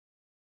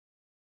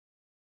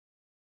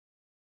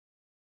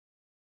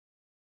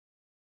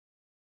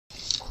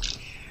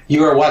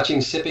You are watching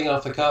Sipping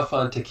Off the Cuff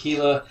on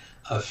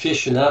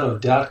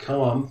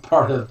TequilaAficionado.com,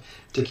 part of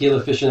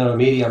Tequila Aficionado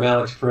Media. I'm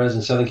Alex Perez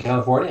in Southern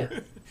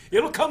California.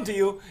 It'll come to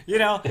you.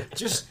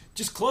 Just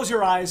close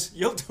your eyes.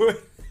 You'll do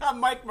it. I'm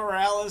Mike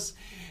Morales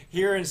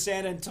here in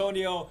San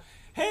Antonio.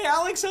 Hey,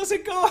 Alex, how's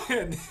it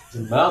going? It's a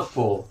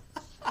mouthful.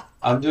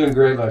 I'm doing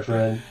great, my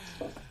friend.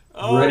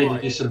 Oh Ready to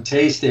my. do some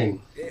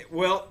tasting.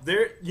 Well,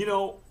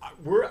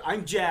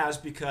 I'm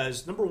jazzed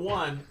because number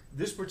one,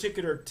 this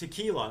particular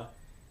tequila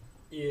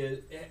is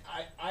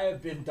I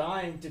have been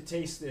dying to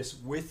taste this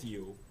with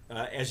you.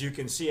 As you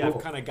can see, I've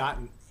Cool. kind of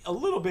gotten a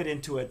little bit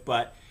into it,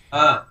 but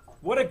Ah,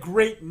 what a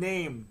great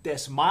name,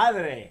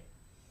 Desmadre.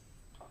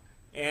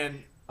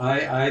 And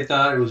I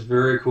thought it was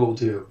very cool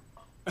too.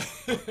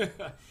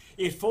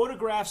 it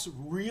photographs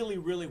really,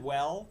 really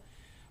well.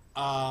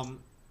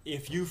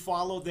 If you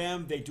follow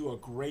them, they do a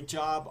great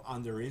job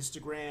on their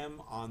Instagram,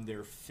 on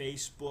their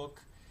Facebook.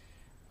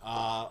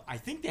 I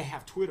think they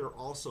have Twitter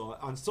also.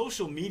 On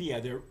social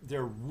media,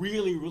 they're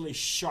really, really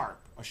sharp,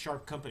 a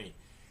sharp company.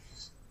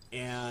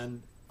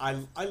 And I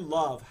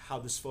love how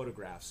this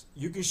photographs.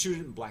 You can shoot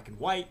it in black and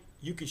white.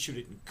 You can shoot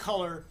it in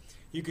color.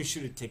 You can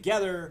shoot it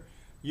together.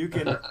 You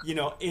can,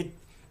 it.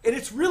 And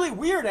it's really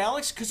weird,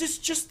 Alex, because it's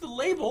just the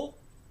label.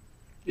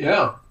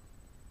 Yeah,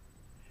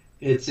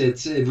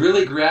 it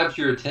really grabs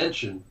your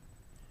attention,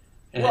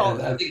 Well,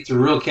 and I think it's a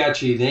real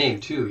catchy name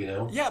too. You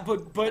know. yeah,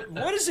 but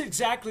what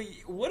exactly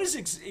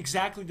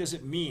does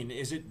it mean?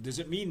 Does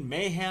it mean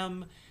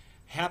mayhem,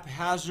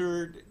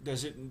 haphazard?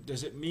 Does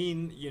it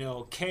mean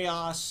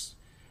chaos?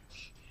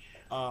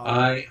 Um,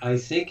 I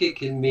think it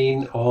can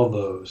mean all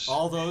those.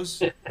 all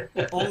those,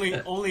 only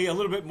a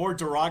little bit more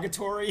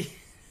derogatory,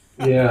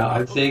 Yeah,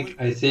 probably.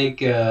 I think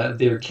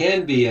there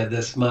can be a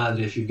desmadre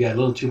if you've got a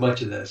little too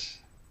much of this.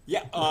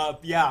 Yeah,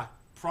 yeah,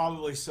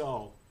 probably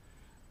so.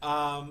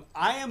 I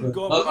am But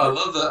going. We're I gonna.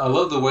 love I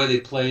love the way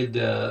they played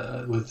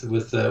with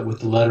the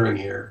lettering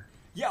here.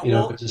 Yeah, You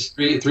know, well, it's just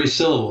three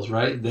syllables,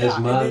 right? yeah,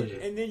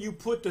 Desmadre. and then you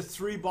put the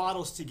three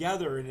bottles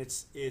together, and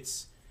it's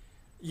it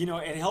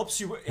Yeah. helps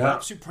you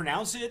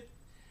pronounce it.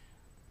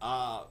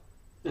 Uh,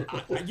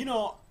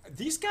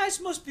 these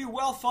guys must be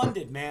well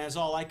funded, man. Is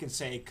all I can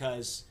say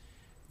because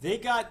they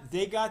have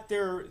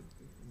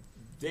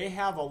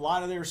a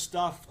lot of their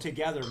stuff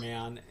together,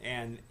 man.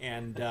 And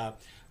the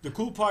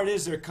cool part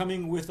is they're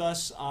coming with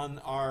us on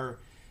our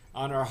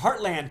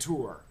Heartland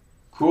tour.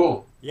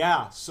 Cool.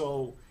 Yeah,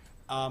 so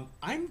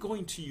I'm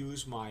going to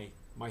use my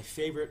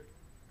favorite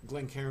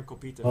Glencairn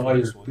Copita Oh, for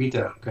your this one.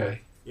 pita.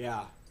 Okay.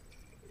 Yeah,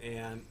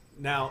 and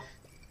now,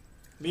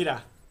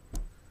 mira,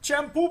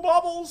 shampoo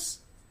bubbles.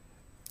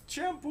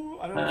 Shampoo.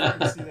 I don't know if you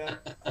can see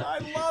that. I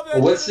love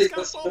Well, it.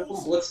 It's got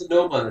bubbles. what's the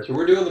gnome on it? So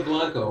we're doing the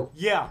Blanco,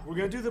 Yeah, we're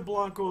gonna do the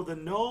Blanco. The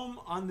gnome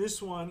on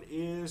this one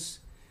is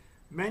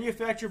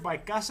manufactured by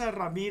Casa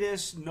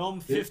Ramirez Gnome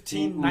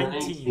 1519.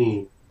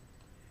 1519,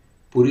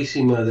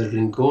 Purísima del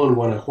Rincón,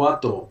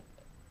 Guanajuato.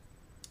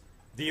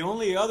 The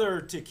only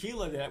other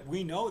tequila that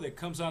we know that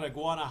comes out of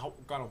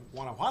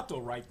Guanajuato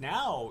right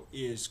now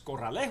is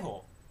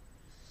Corralejo.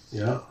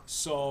 Yeah.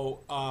 So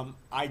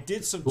I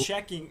did some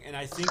checking, and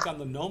I think on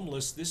the gnome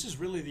list, this is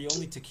really the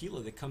only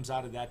tequila that comes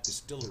out of that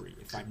distillery,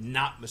 if I'm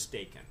not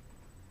mistaken.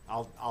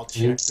 I'll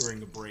check during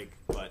the break,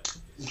 but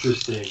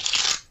Interesting.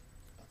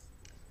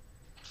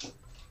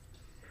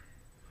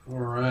 All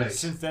right.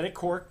 synthetic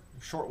cork,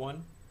 short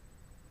one.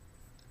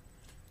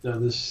 Now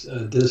this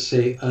does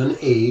say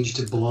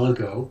unaged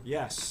Blanco.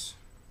 Yes.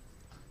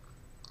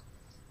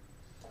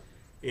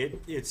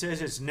 It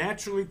says it's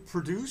naturally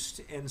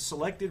produced and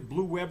selected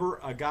Blue Weber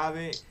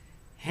agave,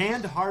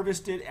 hand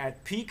harvested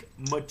at peak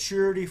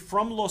maturity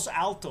from Los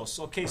Altos.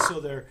 Okay, so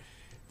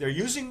they're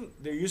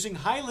using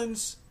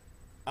Highlands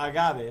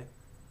agave,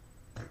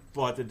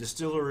 but the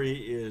distillery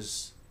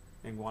is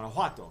in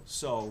Guanajuato.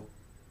 So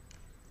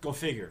go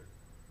figure.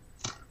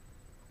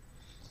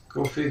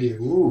 Go figure.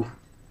 Ooh,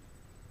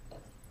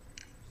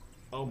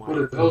 Oh what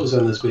my. a nose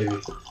on this baby.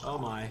 Oh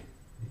my.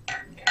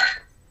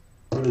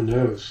 What a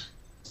nose.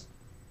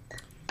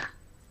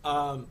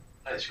 Um,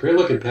 Nice, great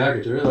looking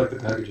package. I really like the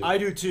packaging. I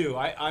do too.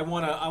 I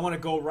wanna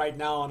go right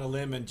now on a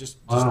limb and just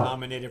Wow,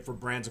 nominate it for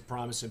Brands of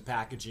Promise and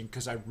packaging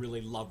because I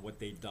really love what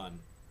they've done.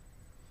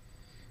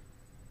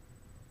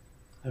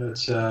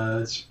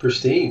 it's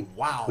pristine,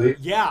 Wow. clear.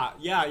 Yeah,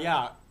 yeah,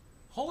 yeah.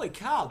 Holy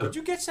cow! Did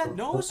you get that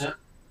nose?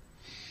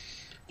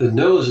 The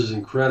nose is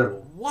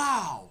incredible.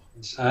 Wow.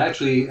 I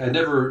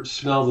never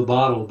smell the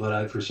bottle,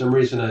 but for some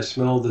reason I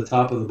smelled the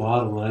top of the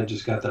bottle and I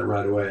just got that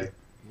right away.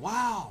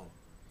 Wow.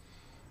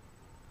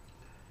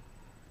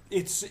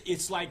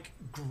 It's like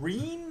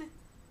green.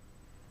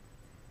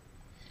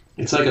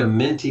 It's like a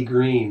minty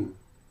green,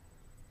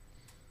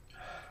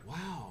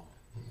 Wow.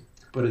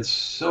 but it's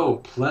so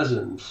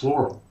pleasant and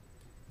floral.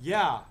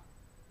 Yeah.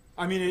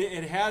 I mean,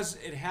 it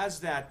has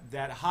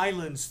that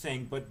Highlands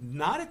thing, but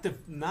not at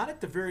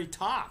the very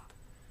top,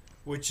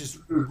 which is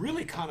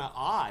really kind of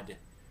odd.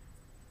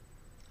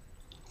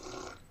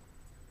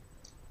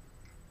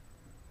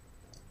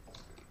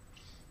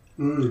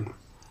 Mm.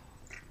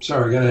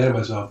 Sorry, I got ahead of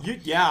myself.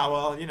 Yeah,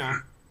 well.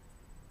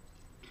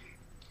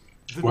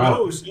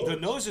 Wow. The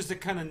nose is the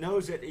kind of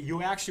nose that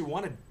you actually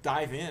want to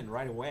dive in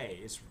right away.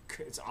 It's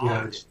Yeah,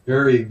 odd. it's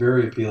very,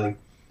 very appealing.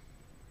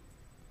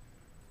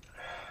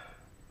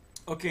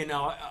 Okay,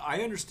 now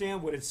I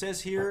understand what it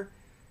says here.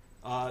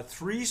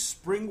 3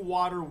 spring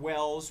water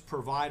wells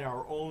provide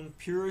our own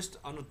purest,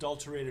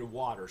 unadulterated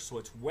water. So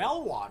it's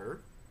well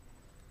water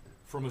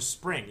from a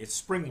spring. It's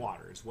spring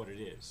water, is what it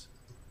is.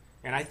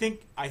 And I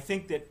think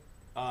that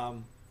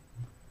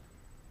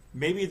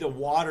maybe the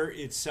water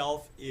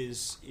itself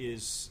is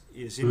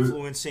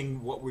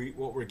influencing what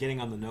we're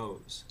getting on the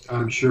nose.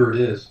 I'm sure it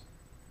is.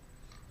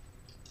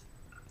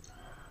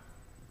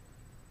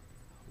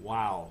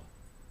 Wow.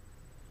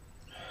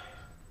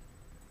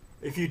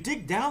 If you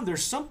dig down,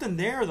 there's something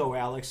there, though,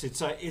 Alex.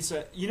 It's a it's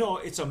a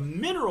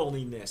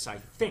mineraliness, I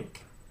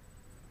think.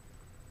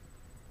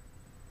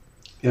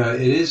 Yeah, it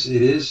is.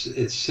 It is.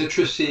 It's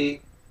citrusy,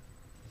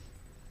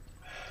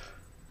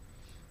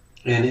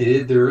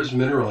 and there is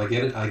mineral. I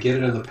get it. I get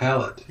it on the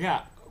palate.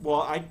 Yeah.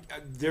 Well,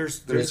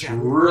 there's It's that.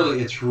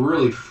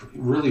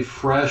 really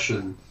fresh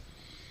and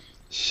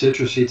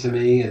citrusy to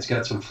me. It's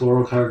got some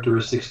floral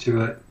characteristics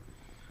to it.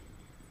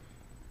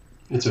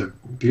 It's a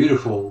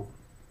beautiful.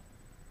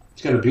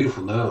 It's got a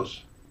beautiful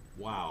nose.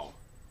 Wow.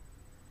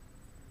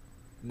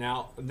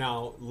 Now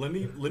let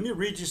me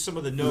read you some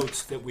of the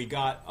notes that we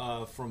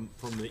got from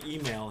the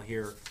email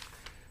here.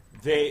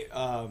 They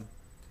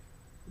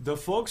the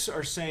folks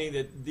are saying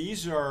that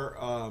these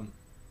are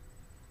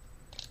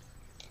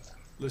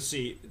let's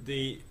see,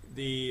 the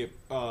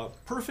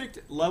perfect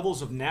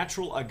levels of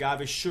natural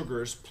agave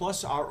sugars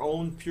plus our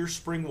own pure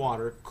spring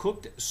water,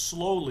 cooked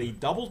slowly,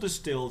 double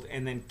distilled,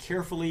 and then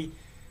carefully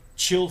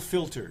chill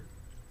filtered.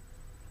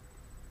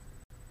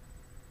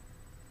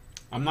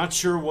 I'm not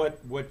sure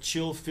what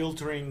chill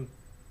filtering,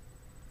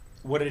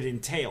 what it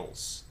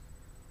entails.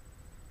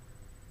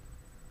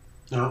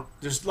 No.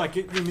 There's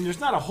there's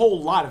not a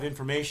whole lot of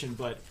information,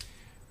 but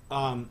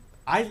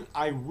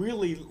I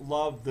really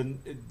love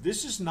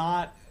this is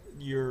not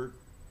your,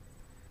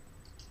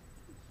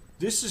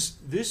 this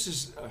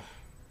is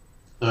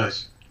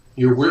Nice.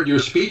 You're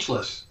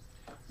speechless.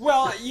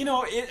 well,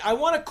 I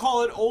want to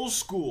call it old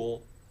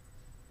school,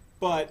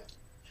 but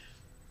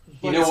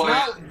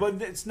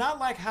it's not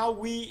like how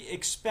we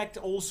expect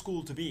old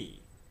school to be.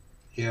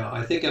 Yeah,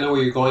 I think I know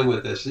where you're going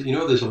with this.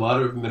 There's a lot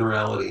of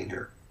minerality in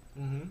here.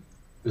 Mm-hmm.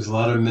 There's a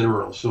lot of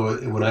mineral. So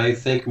when I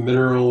think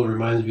mineral, it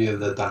reminds me of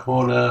the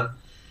Tahona.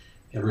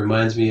 It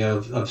reminds me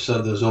of some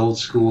of those old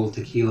school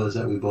tequilas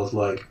that we both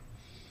like.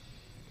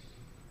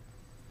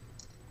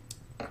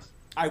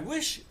 I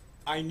wish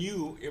I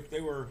knew if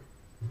they were.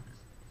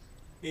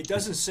 It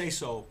doesn't say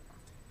so,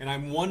 and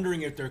I'm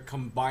wondering if they're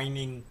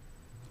combining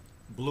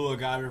blue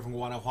agave from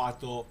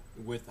Guanajuato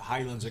with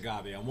Highlands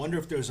agave. I wonder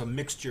if there's a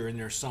mixture in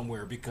there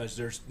somewhere, because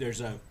there's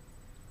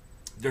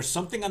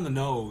something on the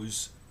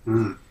nose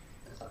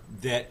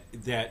that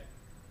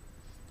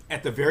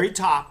at the very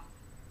top,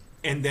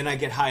 and then I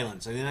get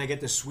Highlands, and then I get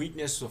the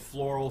sweetness, the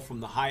floral from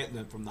the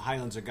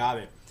Highlands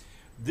agave.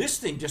 This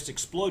thing just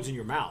explodes in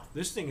your mouth.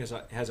 This thing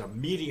has a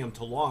medium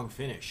to long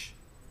finish.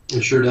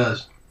 It sure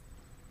does.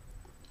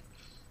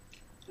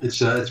 It's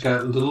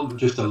got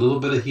just a little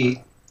bit of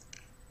heat.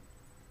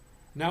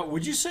 Now,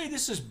 would you say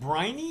this is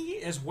briny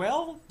as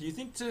well? Do you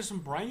think there's some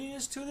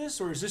brininess to this,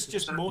 or is this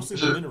just mostly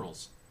the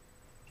minerals?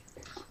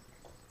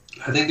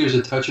 I think there's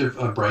a touch of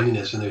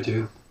brininess in there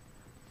too,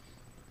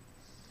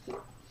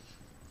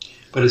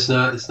 but it's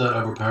not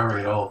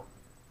overpowering at all.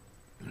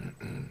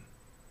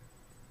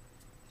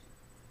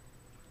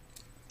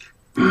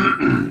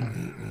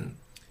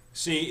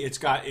 See,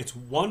 it's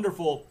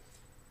wonderful.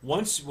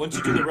 Once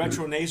you do the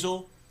retro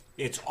nasal,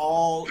 it's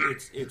all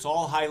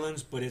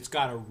Highlands, but it's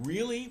got a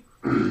really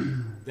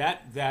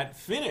that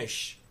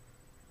finish.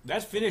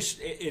 That finish,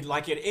 it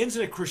ends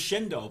in a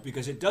crescendo,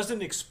 because it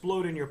doesn't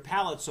explode in your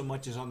palate so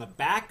much as on the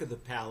back of the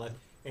palate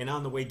and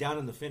on the way down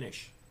in the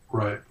finish.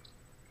 Right.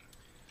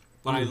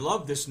 But I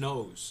love this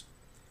nose.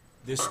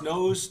 This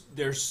nose,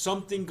 there's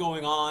something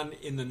going on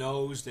in the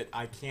nose that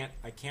I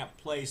can't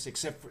place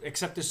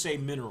except to say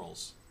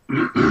minerals,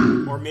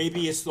 or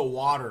maybe it's the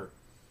water,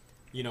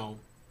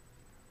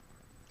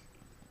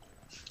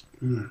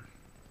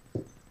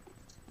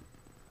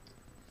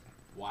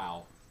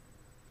 Wow.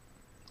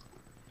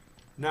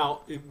 Now,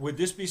 would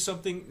this be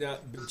something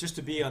that, just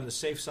to be on the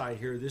safe side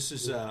here? This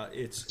is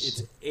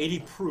it's 80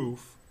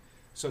 proof,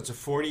 so it's a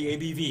 40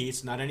 ABV.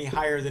 It's not any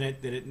higher than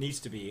it needs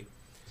to be.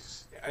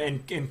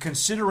 And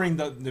considering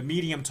the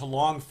medium to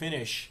long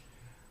finish,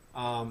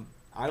 I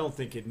don't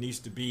think it needs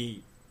to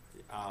be.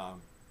 I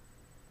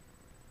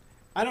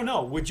don't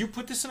know. Would you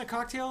put this in a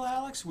cocktail,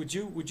 Alex? Would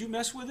you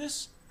mess with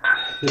this?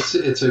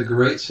 It's a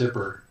great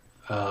sipper.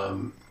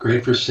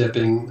 Great for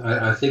sipping.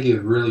 I think it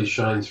really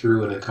shines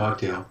through in a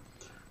cocktail.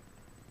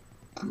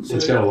 So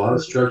it's got a lot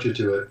of structure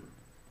to it.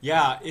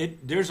 Yeah,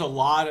 there's a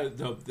lot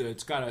of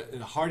it's got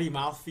a hearty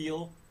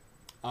mouthfeel.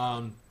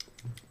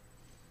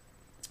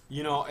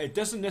 It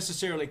doesn't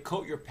necessarily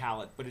coat your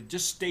palate, but it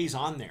just stays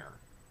on there.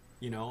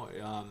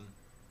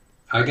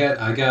 I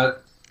got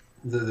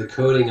the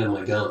coating on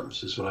my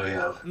gums is what I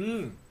have.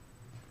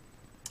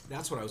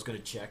 That's what I was going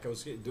to check.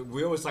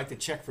 We always like to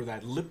check for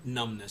that lip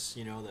numbness,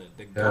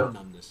 the gum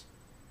numbness.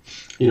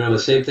 The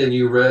same thing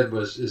you read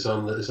is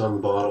on the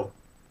bottle.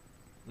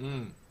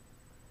 Mm.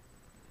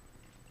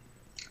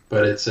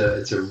 But it's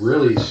a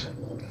really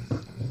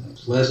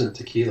pleasant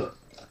tequila.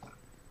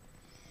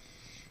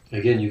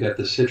 Again, you got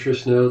the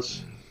citrus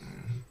notes.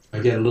 I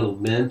get a little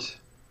mint.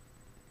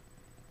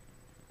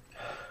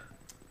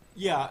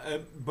 Yeah,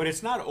 but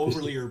it's not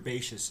overly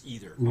herbaceous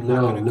either.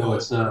 No,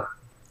 it's not.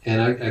 And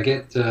I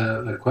get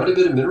quite a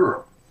bit of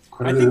mineral.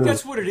 I think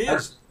that's what it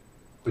is.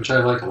 Which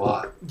I like a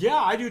lot. Yeah,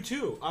 I do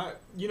too.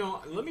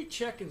 Let me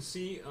check and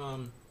see.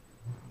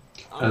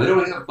 They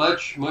don't have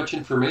much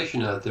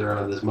information out there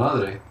on this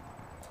Madre.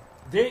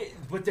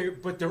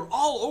 But they're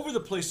all over the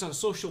place on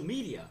social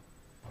media,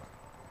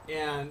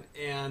 and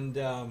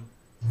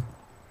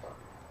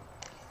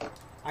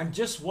I'm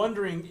just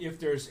wondering if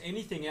there's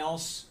anything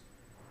else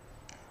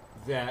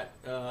that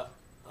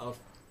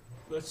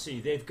let's see.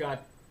 They've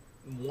got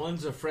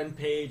one's a friend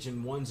page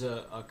and one's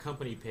a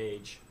company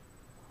page.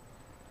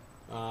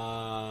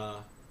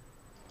 Let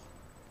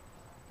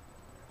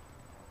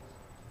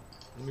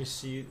me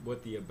see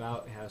what the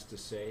about has to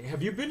say.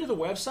 Have you been to the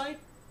website?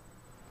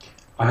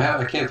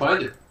 I can't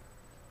find it.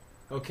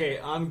 Okay,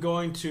 I'm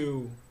going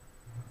to.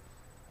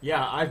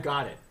 Yeah, I've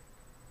got it.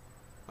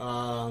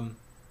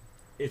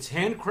 It's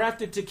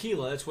handcrafted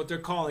tequila. That's what they're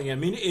calling it. I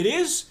mean, it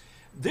is.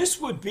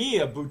 This would be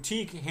a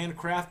boutique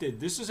handcrafted.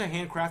 This is a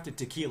handcrafted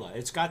tequila.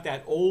 It's got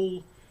that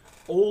old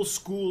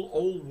school,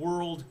 old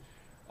world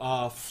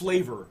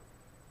flavor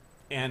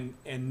and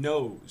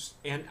nose.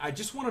 And I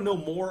just want to know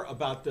more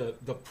about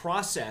the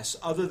process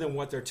other than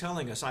what they're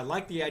telling us. I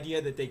like the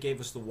idea that they gave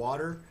us the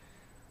water,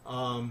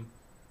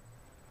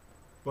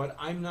 but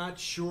I'm not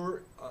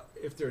sure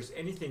if there's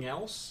anything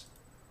else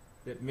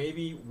that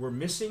maybe we're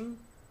missing.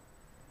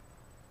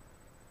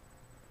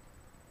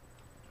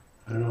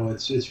 I don't know.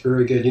 It's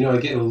very good. I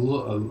get a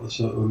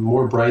little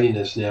more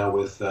brightiness now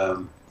with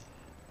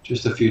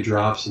just a few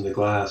drops in the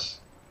glass,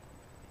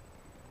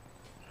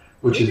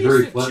 which maybe is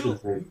very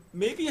pleasant.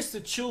 Maybe it's the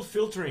chill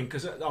filtering,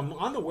 because I'm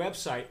on the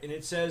website and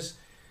it says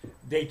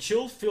they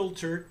chill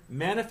filtered,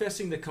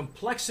 manifesting the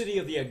complexity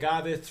of the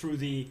agave through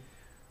the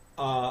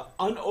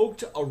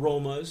unoaked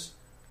aromas,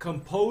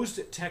 composed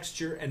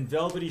texture, and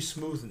velvety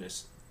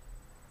smoothness.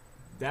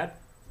 That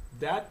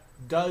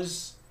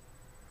does.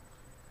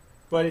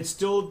 But it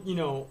still,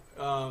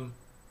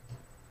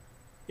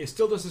 it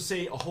still doesn't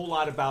say a whole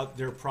lot about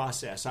their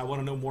process. I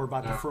want to know more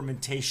about the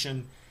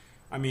fermentation.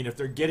 I mean, if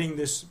they're getting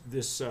this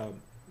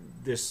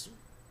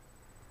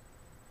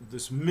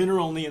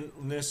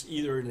mineralness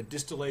either in a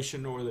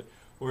distillation or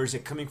is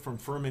it coming from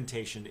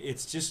fermentation?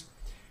 It's just,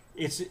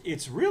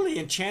 it's really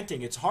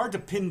enchanting. It's hard to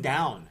pin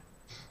down.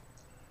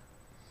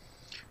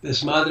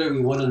 Desmadre,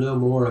 we want to know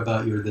more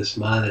about your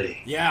Desmadre.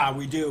 Yeah,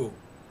 we do.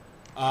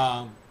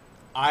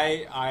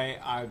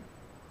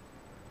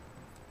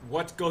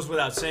 What goes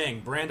without saying,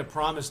 Brand of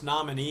Promise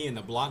nominee in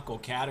the Blanco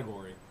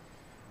category.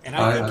 And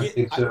I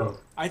think so.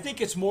 I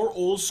think it's more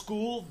old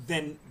school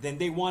than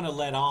they want to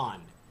let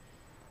on.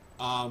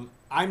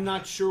 I'm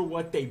not sure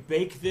what they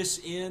bake this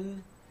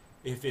in,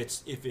 if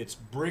it's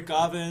brick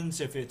ovens,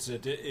 if it's a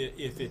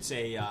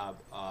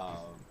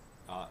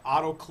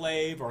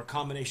autoclave or a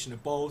combination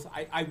of both.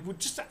 I would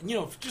just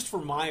for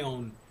my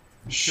own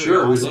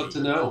sure, we'd love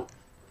to know.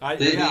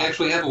 They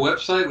actually have a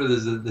website. What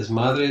is it?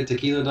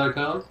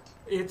 DesmadreTequila.com?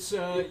 It's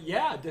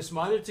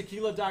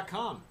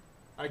DesmadreTequila.com.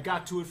 I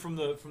got to it from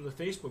the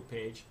Facebook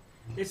page.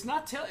 It's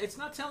not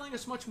telling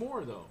us much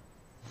more though.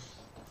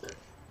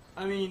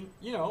 I mean,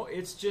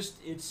 it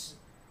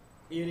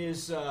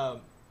is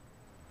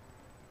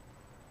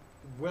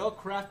well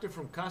crafted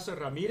from Casa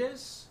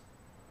Ramirez,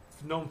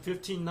 known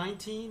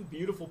 1519.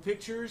 Beautiful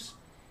pictures.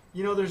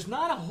 There's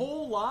not a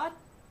whole lot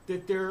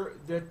that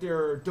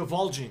they're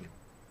divulging.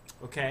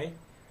 Okay,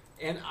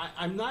 and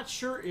I'm not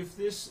sure if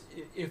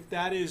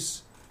that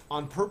is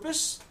on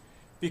purpose,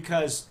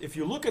 because if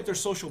you look at their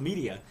social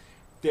media,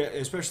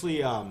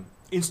 especially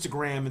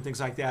Instagram and things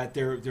like that,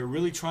 they're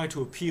really trying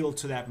to appeal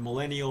to that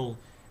millennial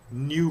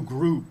new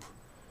group.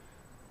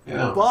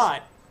 Yeah.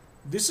 But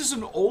this is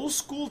an old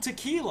school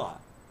tequila,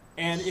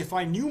 and if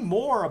I knew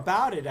more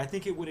about it, I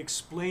think it would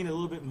explain a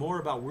little bit more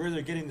about where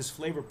they're getting this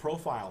flavor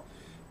profile,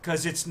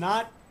 because it's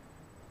not.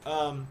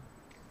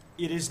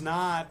 It is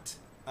not.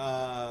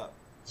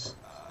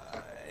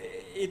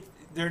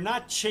 They're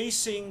not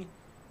chasing.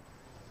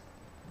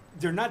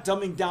 They're not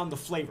dumbing down the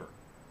flavor.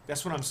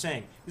 That's what I'm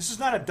saying. This is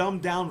not a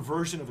dumbed down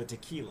version of a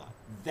tequila.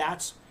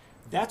 That's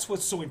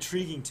what's so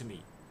intriguing to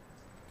me.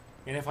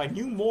 And if I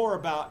knew more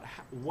about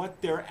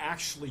what they're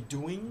actually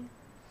doing,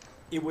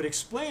 it would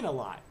explain a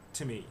lot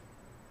to me.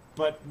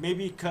 But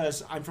maybe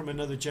because I'm from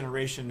another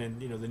generation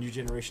and the new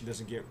generation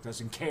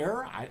doesn't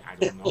care. I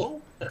don't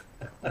know.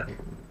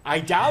 I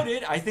doubt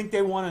it. I think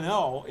they want to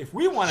know. If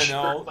we want to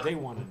know, they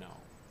want to know.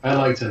 I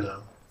like to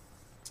know.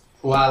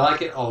 Well, I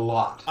like it a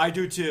lot. I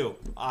do too.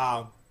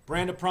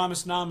 Brand of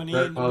Promise nominee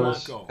in the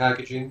Blanco.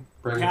 Packaging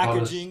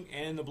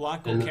and in the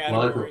Blanco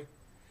category.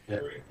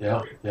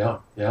 Yeah.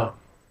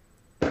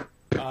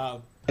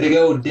 Way to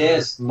go,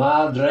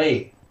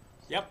 Desmadre.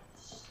 Yep.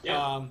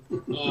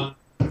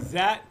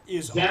 That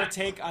is our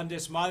take on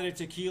Desmadre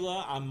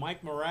Tequila. I'm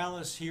Mike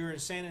Morales here in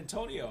San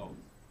Antonio.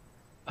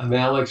 I'm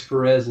Alex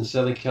Perez in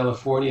Southern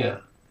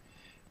California.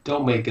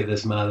 Don't make it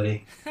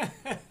Desmadre.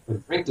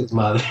 Drink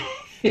Desmadre.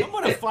 I'm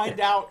going to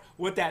find out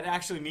what that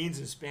actually means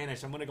in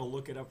Spanish. I'm going to go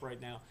look it up right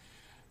now.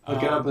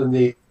 Look it up in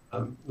the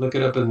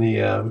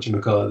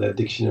whatchamacallit, that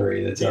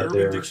dictionary that's out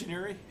there. Urban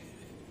Dictionary?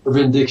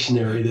 Urban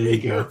Dictionary, there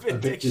you go. Urban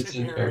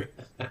Dictionary.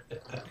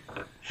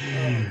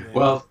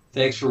 Well,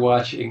 thanks for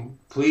watching.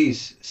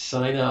 Please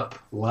sign up,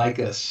 like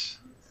us,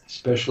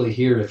 especially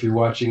here if you're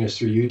watching us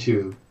through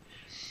YouTube.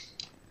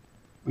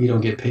 We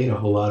don't get paid a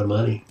whole lot of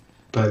money,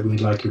 but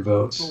we'd like your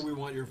votes. Well, we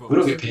want your votes. We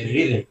don't get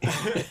paid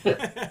anything.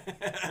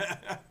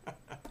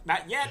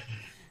 Not yet.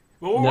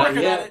 Well, we're Not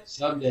working yet. on it.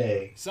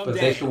 Someday. Someday. But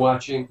thanks for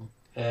watching,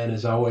 and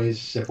as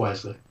always, sip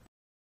wisely.